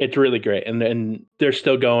 It's really great. And they're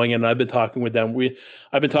still going, and I've been talking with them.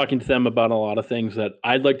 I've been talking to them about a lot of things that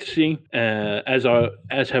I'd like to see, as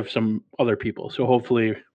have some other people. So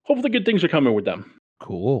hopefully good things are coming with them.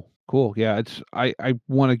 Cool. Yeah, I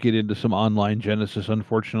want to get into some online Genesis.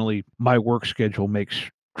 Unfortunately, my work schedule makes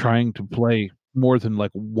trying to play more than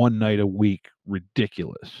like one night a week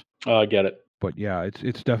ridiculous. I get it. But yeah,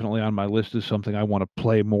 it's definitely on my list as something I want to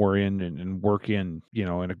play more in and work in,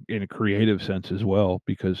 in a creative sense as well,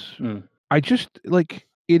 because I just like,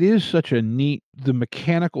 it is such a neat, the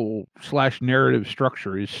mechanical / narrative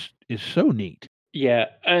structure is so neat. Yeah,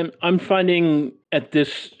 I'm finding at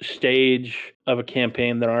this stage of a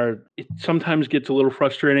campaign that it sometimes gets a little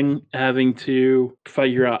frustrating having to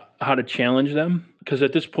figure out how to challenge them, because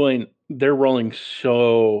at this point they're rolling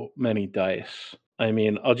so many dice. I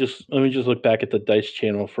mean, let me just look back at the dice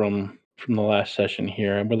channel from the last session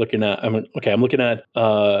here, and I'm looking at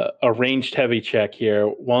a ranged heavy check here.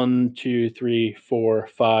 1, 2, 3, 4,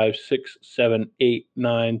 5, 6, 7, 8,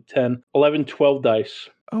 9, 10, 11, 12 dice.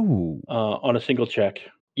 Oh, on a single check,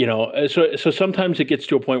 so sometimes it gets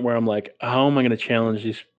to a point where I'm like, how am I going to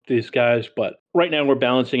challenge these guys? But right now we're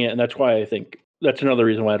balancing it, and that's why I think that's another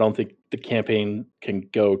reason why I don't think the campaign can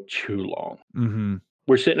go too long. Mm-hmm.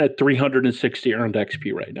 We're sitting at 360 earned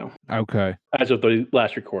XP right now. Okay. As of the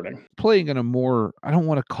last recording. Playing in a more, I don't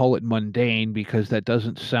want to call it mundane, because that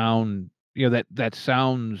doesn't sound, that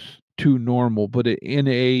sounds too normal, but in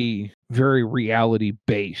a very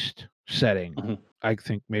reality-based setting. Mm-hmm. I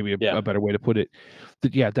think maybe a better way to put it,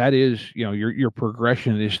 that is, your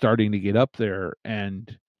progression is starting to get up there,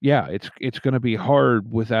 and it's going to be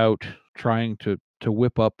hard without trying to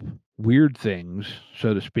whip up weird things,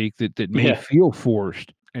 so to speak, that may feel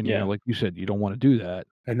forced. And like you said, you don't want to do that.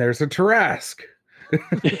 And there's a Tarrasque.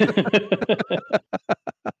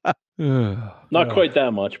 Not quite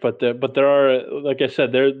that much, but there are, like I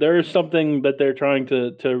said, there is something that they're trying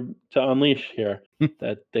to unleash here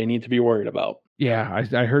that they need to be worried about. Yeah,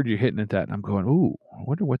 I heard you hitting at that, and I'm going, ooh, I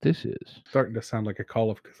wonder what this is. Starting to sound like a Call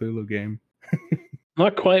of Cthulhu game.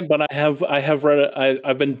 Not quite, but I have read it.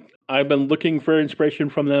 I've been looking for inspiration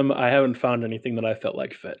from them. I haven't found anything that I felt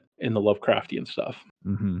like fit in the Lovecraftian stuff.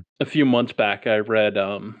 Mm-hmm. A few months back, I read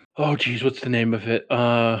what's the name of it?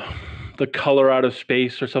 The Color Out of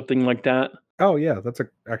Space or something like that. Oh yeah, that's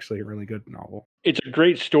actually a really good novel. It's a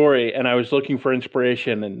great story, and I was looking for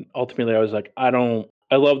inspiration, and ultimately I was like, I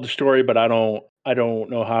love the story, but I don't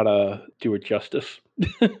know how to do it justice.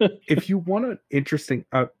 If you want an interesting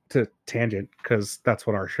to tangent, because that's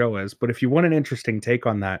what our show is, but if you want an interesting take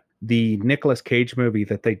on that, the Nicolas Cage movie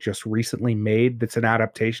that they just recently made that's an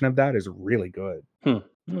adaptation of that is really good. I'll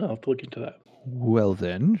have to look into that. Well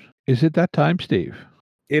then, is it that time, Steve?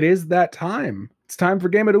 It is that time. It's time for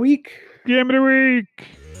Game of the Week. Game of the week.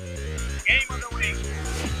 Game of the week.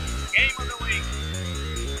 Game of the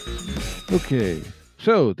week. Okay.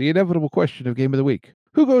 So the inevitable question of Game of the Week: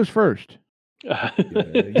 who goes first?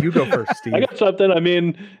 You go first, Steve. I got something. I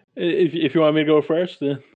mean, if you want me to go first.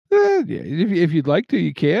 Yeah, if you'd like to,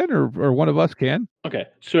 you can, or one of us can. Okay.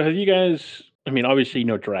 So have you guys? I mean, obviously you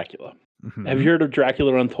know Dracula. Mhm. Have you heard of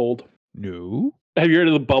Dracula Untold? No. Have you heard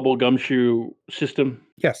of the bubble gumshoe system?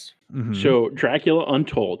 Yes. Mhm. So Dracula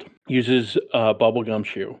Untold uses bubble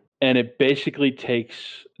gumshoe, and it basically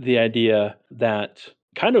takes the idea that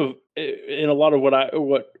kind of in a lot of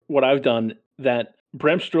what I've done, that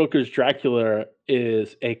Bram Stoker's Dracula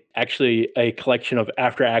is actually a collection of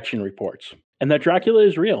after action reports, and that Dracula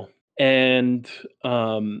is real. And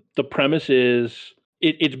the premise is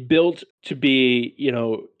it's built to be,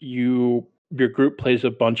 your group plays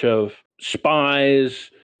a bunch of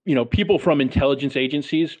spies, people from intelligence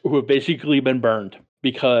agencies who have basically been burned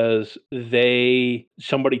because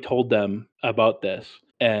somebody told them about this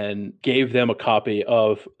and gave them a copy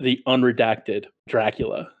of the unredacted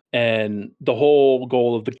Dracula. And the whole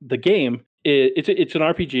goal of the game it's an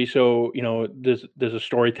RPG, so there's a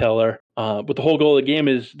storyteller, but the whole goal of the game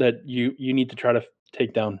is that you need to try to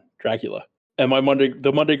take down Dracula. And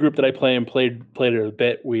the Monday group that I play and played it a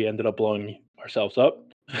bit, we ended up blowing ourselves up.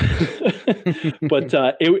 But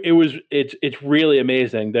it's really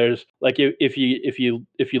amazing. There's like if you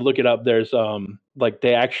look it up, there's like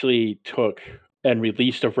they actually took and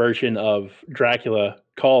released a version of Dracula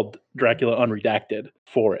called Dracula Unredacted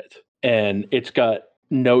for it, and it's got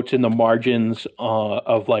notes in the margins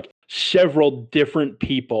of like several different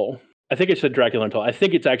people. I think I said Dracula Untold. I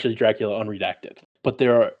think it's actually Dracula Unredacted, but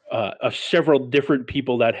there are several different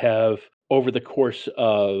people that have, over the course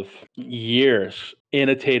of years,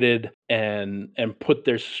 annotated and put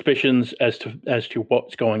their suspicions as to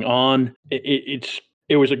what's going on.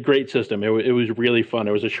 It was a great system. It was really fun.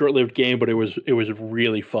 It was a short-lived game, but it was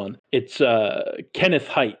really fun. It's Ken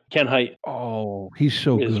Hite. Oh, he's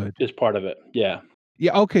so good. Is part of it. Yeah.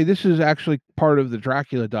 Yeah. Okay. This is actually part of the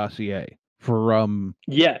Dracula dossier for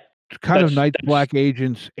Yeah. kind of Night's Black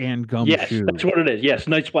Agents and Gumshoe. Yes, that's what it is. Yes,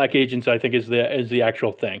 Night's Black Agents, I think, is the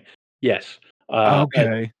actual thing. Yes.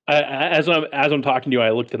 Okay. As I'm talking to you, I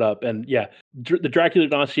looked it up, and yeah, the Dracula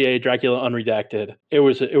dossier, Dracula Unredacted. It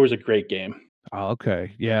was a great game. Oh,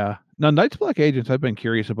 okay. Yeah. Now, Night's Black Agents, I've been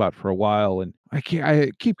curious about for a while, and I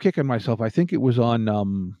keep kicking myself. I think it was on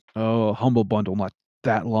Humble Bundle not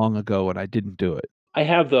that long ago, and I didn't do it.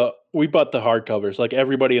 We bought the hardcovers. Like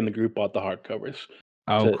everybody in the group bought the hardcovers.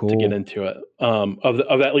 Oh, cool. To get into it,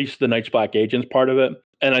 of at least the Night's Black Agents part of it,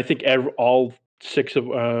 and I think all six of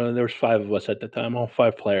there was five of us at the time, all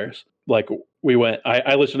five players. Like we went,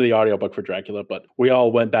 I listened to the audiobook for Dracula, but we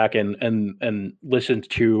all went back and listened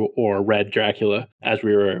to or read Dracula as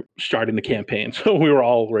we were starting the campaign. So we were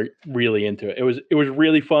all really into it. It was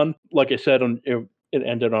really fun. Like I said, it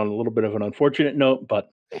ended on a little bit of an unfortunate note, but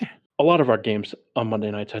a lot of our games on Monday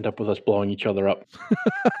nights end up with us blowing each other up,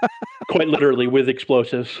 quite literally with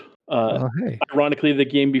explosives. Hey. Ironically, the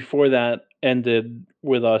game before that ended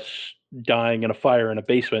with us dying in a fire in a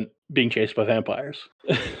basement, being chased by vampires.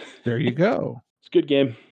 There you go. It's a good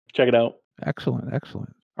game. Check it out. Excellent.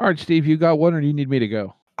 All right, Steve, you got one, or do you need me to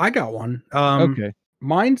go? I got one. Okay.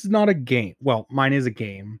 Mine's not a game. Well, mine is a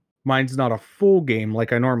game. Mine's not a full game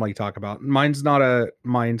like I normally talk about. Mine's not a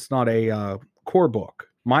core book.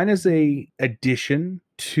 Mine is a addition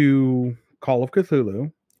to Call of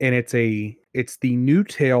Cthulhu, and it's the New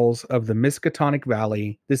Tales of the Miskatonic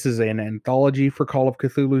Valley. This is an anthology for Call of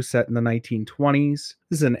Cthulhu set in the 1920s.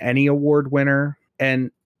 This is an Emmy Award winner,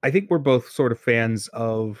 and I think we're both sort of fans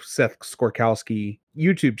of Seth Skorkowski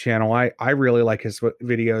YouTube channel. I really like his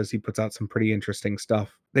videos. He puts out some pretty interesting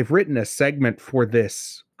stuff. They've written a segment for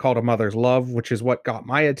this called A Mother's Love, which is what got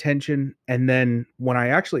my attention. And then when I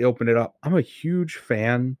actually opened it up, I'm a huge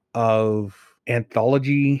fan of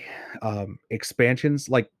anthology expansions,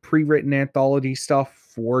 like pre-written anthology stuff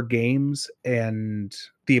for games, and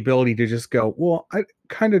the ability to just go, well, I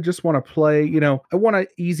kind of just want to play, I want an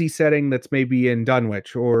easy setting that's maybe in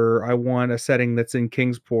Dunwich, or I want a setting that's in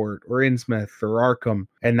Kingsport or Innsmouth or Arkham,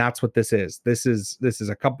 and that's what this is. This is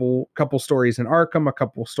a couple stories in Arkham,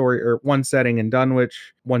 one setting in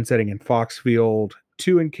Dunwich, one setting in Foxfield,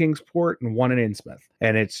 two in Kingsport, and one in Innsmouth,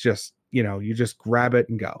 and it's just, you just grab it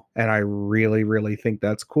and go. And I really, really think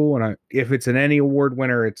that's cool. And if it's an Emmy Award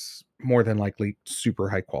winner, it's more than likely super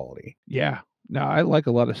high quality. Yeah. No, I like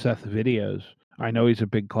a lot of Seth's videos. I know he's a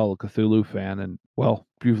big Call of Cthulhu fan, and well,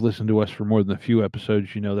 if you've listened to us for more than a few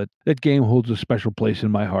episodes, you know that game holds a special place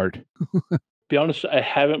in my heart. Be honest, I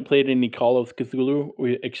haven't played any Call of Cthulhu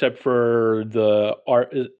except for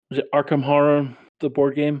is it Arkham Horror, the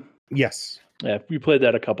board game? Yes. Yeah, we played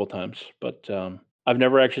that a couple times, but I've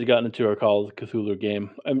never actually gotten into a Call of Cthulhu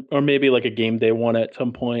game, or maybe like a game day one at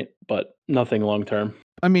some point, but nothing long term.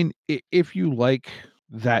 I mean, if you like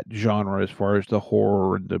that genre as far as the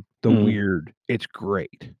horror and the Mhm. weird, it's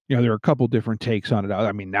great. You know, there are a couple different takes on it.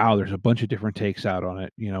 I mean, now there's a bunch of different takes out on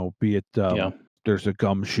it. You know, be it Yeah. there's a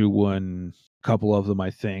Gumshoe one, a couple of them,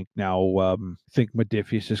 I think. Now, I think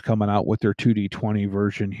Modiphius is coming out with their 2D20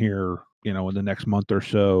 version here, you know, in the next month or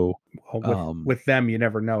so. Well, with them, you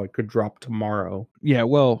never know. It could drop tomorrow. Yeah,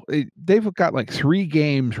 well, they've got like 3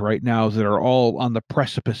 games right now that are all on the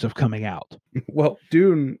precipice of coming out. Well,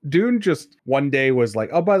 Dune just one day was like,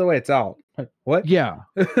 oh, by the way, it's out. What? Yeah.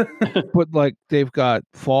 But like they've got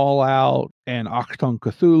Fallout and Achtung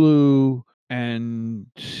Cthulhu, and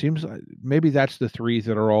seems like maybe that's the 3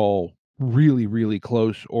 that are all really, really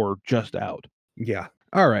close or just out. Yeah,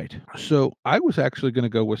 All right. So I was actually going to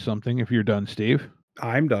go with something if you're done, Steve.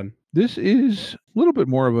 I'm done. This is a little bit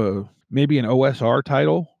more of maybe an OSR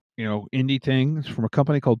title, you know, indie things from a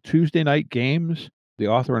company called Tuesday Night Games. The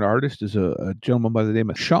author and artist is a gentleman by the name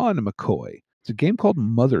of Sean McCoy. It's a game called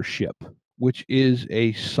Mothership, which is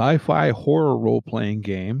a sci-fi horror role-playing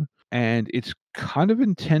game, and it's kind of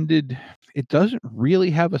intended. It doesn't really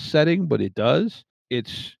have a setting, but it does.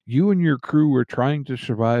 It's you and your crew are trying to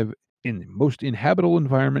survive in the most inhabitable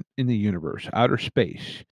environment in the universe, outer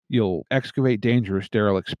space. You'll excavate dangerous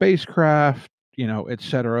derelict spacecraft, you know,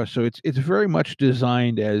 etc. So it's very much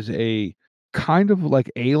designed as a kind of like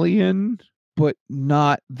Alien, but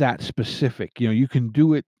not that specific. You know, you can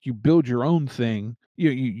do it. You build your own thing.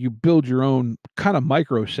 You build your own kind of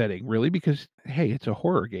micro setting, really, because hey, it's a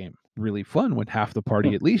horror game. Really fun when half the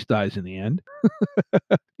party at least dies in the end.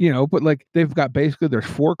 You know, but like they've got basically there's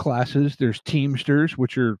 4 classes. There's Teamsters,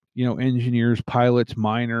 which are, you know, engineers, pilots,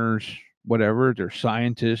 miners, whatever. There's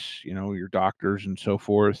scientists, you know, your doctors and so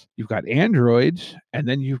forth. You've got androids, and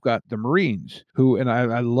then you've got the Marines, who, and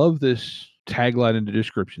I love this tagline in the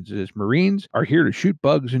descriptions. It is Marines are here to shoot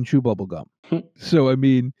bugs and chew bubble gum. So I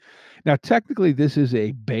mean, now technically this is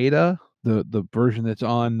a beta, the version that's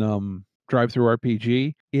on Drive Through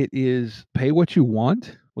RPG. It is pay what you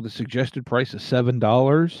want with a suggested price of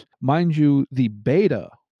 $7. Mind you, the beta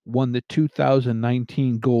won the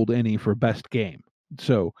 2019 Gold Any for best game.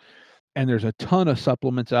 So, and there's a ton of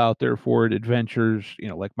supplements out there for it, adventures, you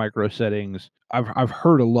know, like micro settings. I've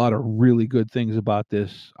heard a lot of really good things about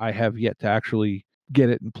this. I have yet to actually get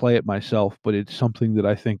it and play it myself, but it's something that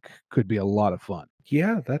I think could be a lot of fun.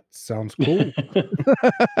 Yeah, that sounds cool.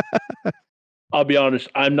 I'll be honest,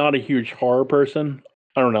 I'm not a huge horror person.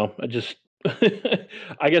 I don't know. I just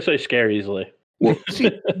I guess I scare easily. Well, see,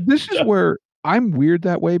 this is where I'm weird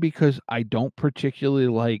that way because I don't particularly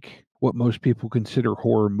like what most people consider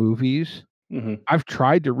horror movies. Mhm. I've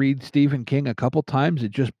tried to read Stephen King a couple times,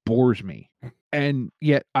 it just bores me. And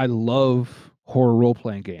yet I love horror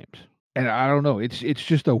role-playing games. And I don't know, it's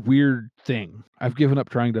just a weird thing. I've given up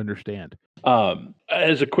trying to understand.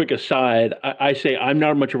 As a quick aside, I say I'm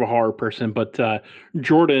not much of a horror person, but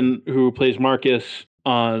Jordan, who plays Marcus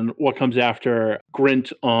on What Comes After,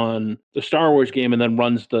 Grint on the Star Wars game, and then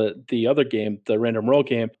runs the other game, the Random Roll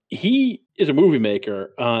game, he is a movie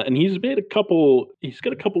maker, and he's got a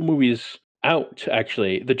couple movies out,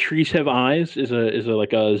 actually. The Trees Have Eyes is a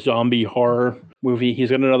like a zombie horror movie. He's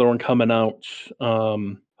got another one coming out.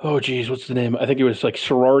 Oh geez, what's the name? I think it was like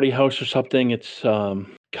Sorority House or something. It's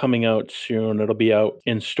coming out soon. It'll be out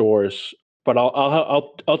in stores. But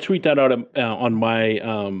I'll tweet that out on my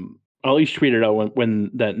I'll at least tweet it out when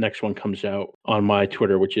that next one comes out on my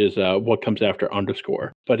Twitter, which is What Comes After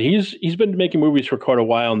 _. But he's been making movies for quite a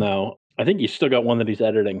while now. I think he's still got one that he's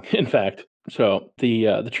editing, in fact. So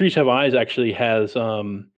the Trees Have Eyes actually has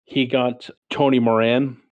he got Tony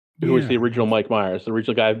Moran, who was the original Mike Myers, the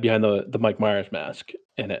original guy behind the Mike Myers mask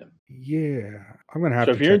in it. Yeah, I'm gonna have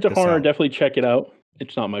So to if you're check into this horror, out. definitely check it out.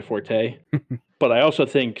 It's not my forte. But I also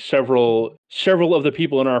think several of the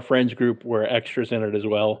people in our friends group were extras in it as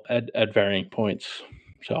well at varying points.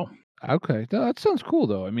 So Okay, no, that sounds cool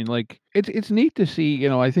though. I mean, like it's neat to see. You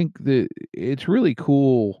know, I think it's really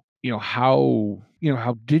cool. You know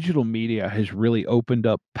how digital media has really opened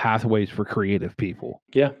up pathways for creative people.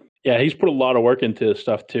 yeah, he's put a lot of work into his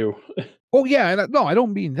stuff too. Oh yeah, and no, I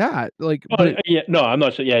don't mean that. Like, but Yeah, no, I'm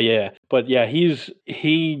not saying. Yeah, but yeah,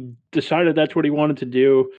 he decided that's what he wanted to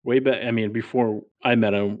do way back. I mean, before I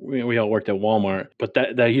met him, we all worked at Walmart. But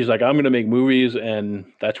that he's like, I'm going to make movies, and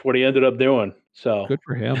that's what he ended up doing. So good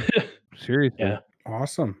for him. Seriously. yeah,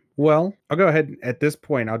 Awesome. Well, I'll go ahead at this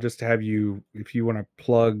point. I'll just have you, if you want to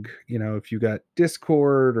plug, if you got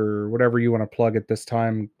Discord or whatever you want to plug at this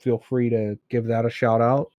time, feel free to give that a shout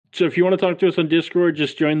out. So if you want to talk to us on Discord,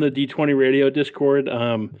 just join the D20 Radio Discord.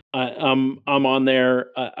 I'm on there.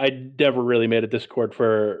 I never really made a Discord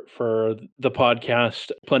for the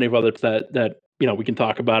podcast. Plenty of others that we can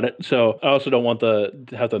talk about it. So I also don't want to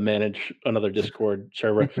have to manage another Discord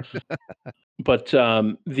server. But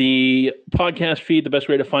the podcast feed, the best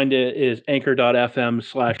way to find it is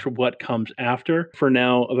anchor.fm/whatcomesafter. For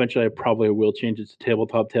now, eventually I probably will change it to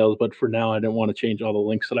Tabletop Tales, but for now I didn't want to change all the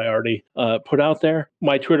links that I already put out there.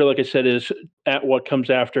 My Twitter, like I said, is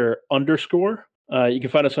 @whatcomesafter_. You can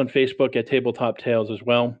find us on Facebook at Tabletop Tales as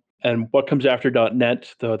well. And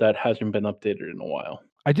whatcomesafter.net, though that hasn't been updated in a while.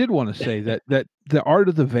 I did want to say that the art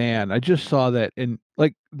of the van, I just saw that, and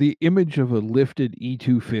like the image of a lifted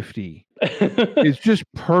E250 is just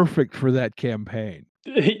perfect for that campaign.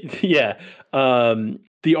 Yeah.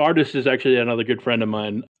 The artist is actually another good friend of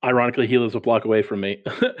mine. Ironically, he lives a block away from me.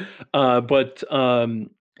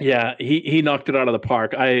 Yeah, he knocked it out of the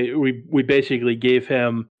park. We basically gave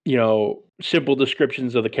him, simple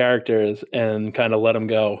descriptions of the characters and kind of let him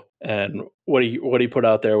go. And what he put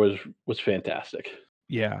out there was fantastic.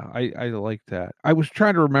 Yeah, I like that. I was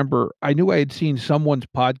trying to remember. I knew I had seen someone's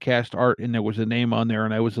podcast art and there was a name on there,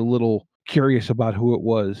 and I was a little curious about who it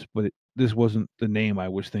was, but this wasn't the name I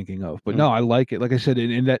was thinking of. But no, I like it. Like I said,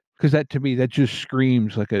 in that, because that to me, that just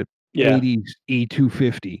screams like a 80s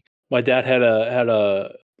E250. My dad had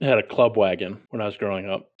a club wagon when I was growing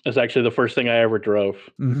up. It's actually the first thing I ever drove.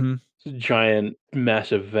 Mm-hmm. It's a giant,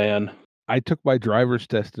 massive van. I took my driver's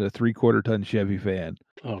test in a 3/4-ton Chevy van.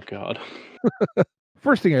 Oh, God.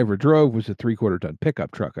 First thing I ever drove was a 3/4-ton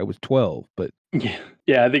pickup truck. I was 12, but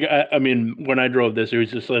yeah. I think I mean when I drove this, it was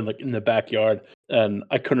just like in the backyard, and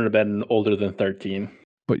I couldn't have been older than 13.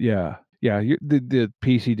 But yeah, the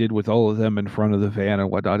piece he did with all of them in front of the van and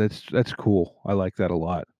whatnot, that's cool. I like that a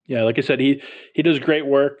lot. Yeah, like I said, he does great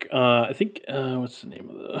work. I think what's the name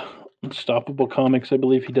of the Unstoppable Comics? I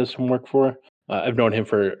believe he does some work for. I've known him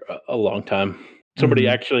for a long time. Somebody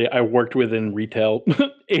actually I worked with in retail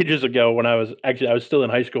ages ago when I was still in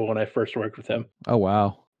high school when I first worked with him. Oh,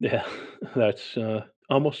 wow. Yeah, that's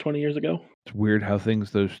almost 20 years ago. It's weird how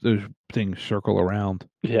those things circle around.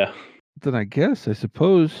 Yeah. Then I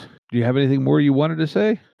suppose, do you have anything more you wanted to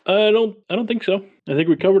say? I don't think so. I think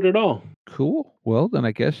we covered it all. Cool. Well, then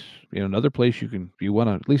I guess, another place if you want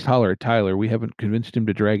to at least holler at Tyler. We haven't convinced him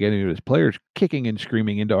to drag any of his players kicking and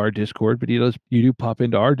screaming into our Discord, but you do pop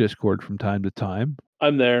into our Discord from time to time.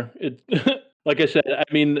 I'm there. Like I said, I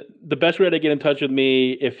mean, the best way to get in touch with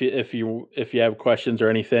me if you have questions or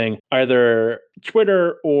anything, either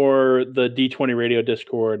Twitter or the D20 Radio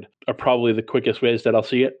Discord are probably the quickest ways that I'll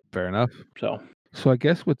see it. Fair enough. So I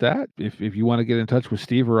guess with that, if you want to get in touch with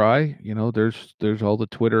Steve or I, there's all the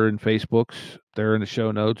Twitter and Facebooks. They're in the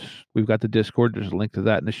show notes. We've got the Discord. There's a link to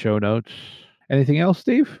that in the show notes. Anything else,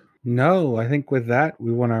 Steve? No, I think with that,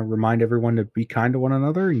 we want to remind everyone to be kind to one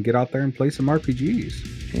another and get out there and play some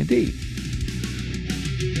RPGs. Indeed.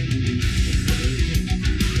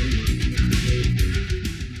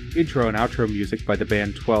 Intro and outro music by the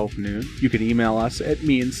band 12 Noon. You can email us at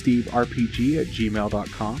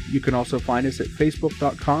meandsteverpg@gmail.com. You can also find us at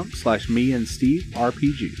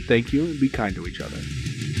facebook.com/meandsteverpg. Thank you and be kind to each other.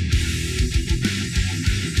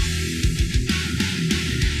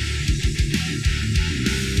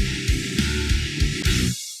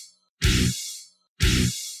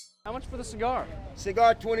 How much for the cigar?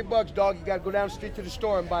 Cigar, $20, dog. You gotta go down the street to the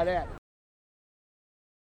store and buy that.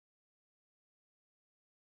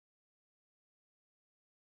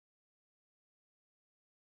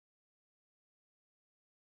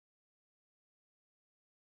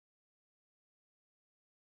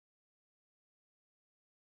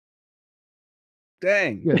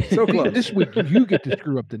 Dang. Yeah, so close. This week you get to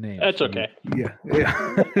screw up the name. that's okay. Yeah.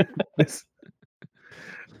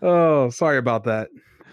 Oh, sorry about that.